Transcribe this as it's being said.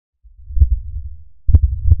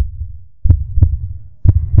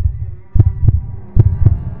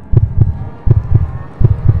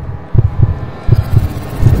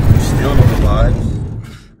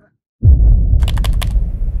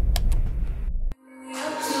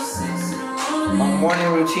my morning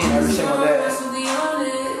routine every single day.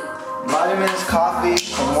 Vitamins, coffee,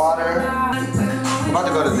 some water. I'm about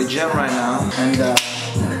to go to the gym right now and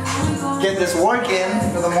get this work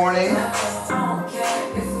in for the morning.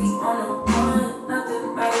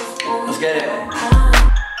 Let's get it.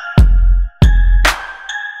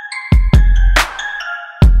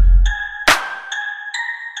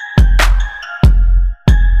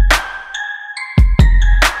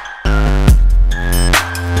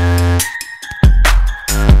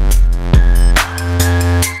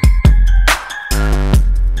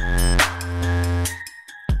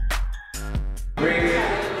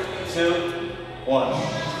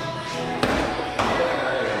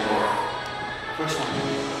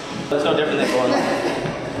 That's no different than going.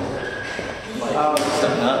 Like,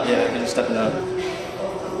 stepping up, yeah, just stepping up.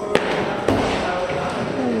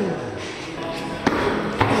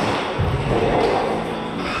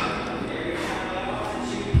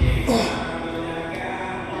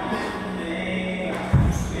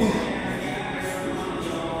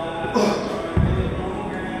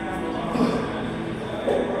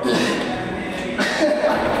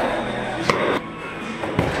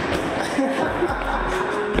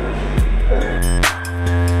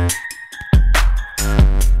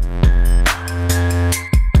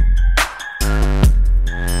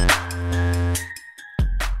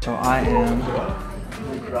 So I am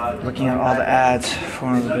looking at all the ads for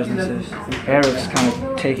one of the businesses. Eric's kind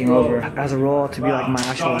of taking over as a role to be like my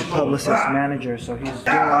actual publicist manager. So he's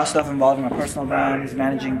doing a lot of stuff involving my personal brand. He's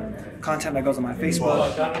managing content that goes on my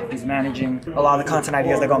Facebook. He's managing a lot of the content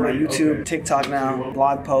ideas that go on my YouTube, TikTok now,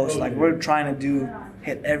 blog posts. Like we're trying to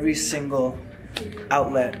hit every single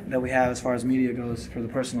outlet that we have as far as media goes for the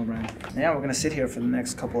personal brand. And yeah, we're gonna sit here for the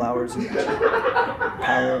next couple hours and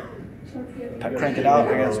crank it out,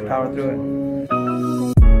 I guess, power through it.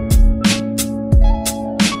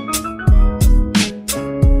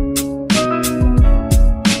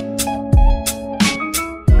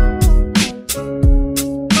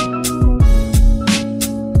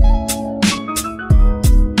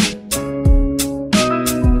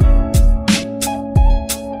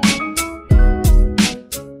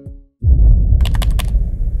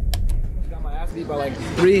 By like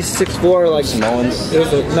 3'6'4", like Samoans. It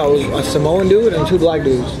was a Samoan dude and two black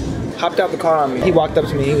dudes. Hopped out the car on me. He walked up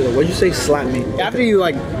to me. He was like, "What'd you say? Slap me." After you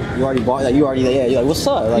like, you already bought that. You're like, "What's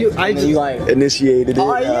up?" Like, you like initiated it.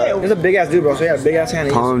 Oh yeah, it was a big ass dude, bro. So he had a big ass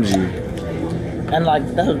hand. Palmed you. And like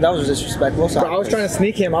that was disrespectful. So I was trying to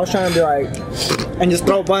sneak him. I was trying to be like, and just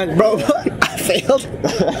throw a punch, bro. I failed.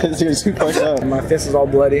 Too fucked up. My fist was all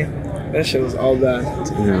bloody. That shit was all bad.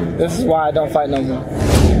 Damn. This is why I don't fight no more.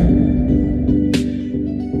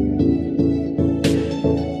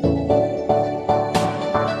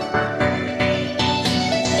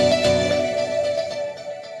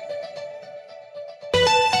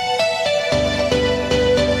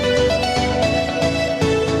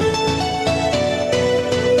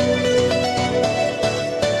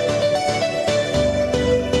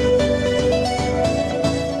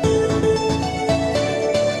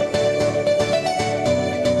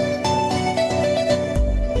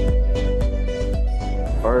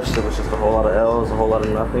 First, it was just a whole lot of L's, a whole lot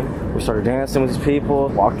of nothing. We started dancing with these people,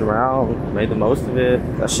 walked around, made the most of it.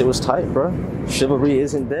 That shit was tight, bro. Chivalry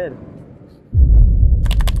isn't dead.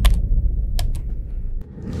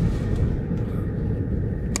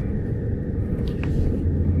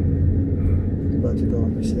 About to go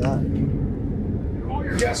and see that. All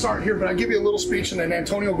your guests aren't here, but I'll give you a little speech and then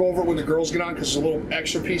Antonio will go over it when the girls get on because it's a little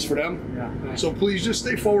extra piece for them. Yeah. So please just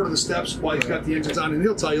stay forward of the steps while he's got the engines on and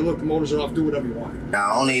he'll tell you, look, the motors are off, do whatever you want.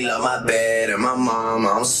 I only love my bed and my mom,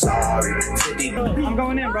 I'm sorry. I'm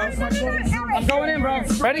going in, bro. I'm going in, bro.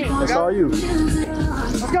 Ready? That's all you.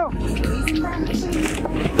 Let's go. 1,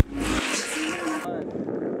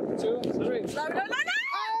 2, 3. No.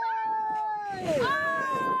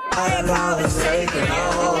 I'm always taking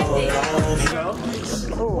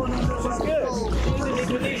Oh,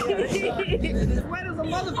 it's wet as a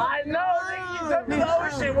motherfucker. I know, nigga, you took the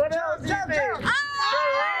ocean. What else do you think?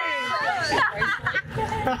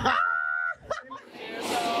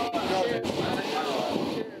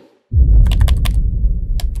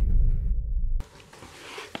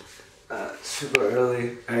 Super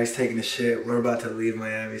early. Eric's taking a shit. We're about to leave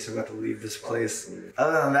Miami, so we're about to leave this place.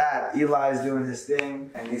 Other than that, Eli's doing his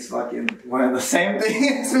thing, and he's fucking wearing the same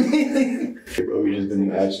thing as me. Hey bro, we just been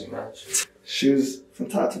matching. Shoes from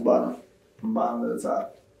top to bottom, from bottom to the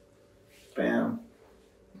top. Bam.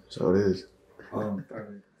 So it is.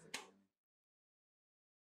 Perfect.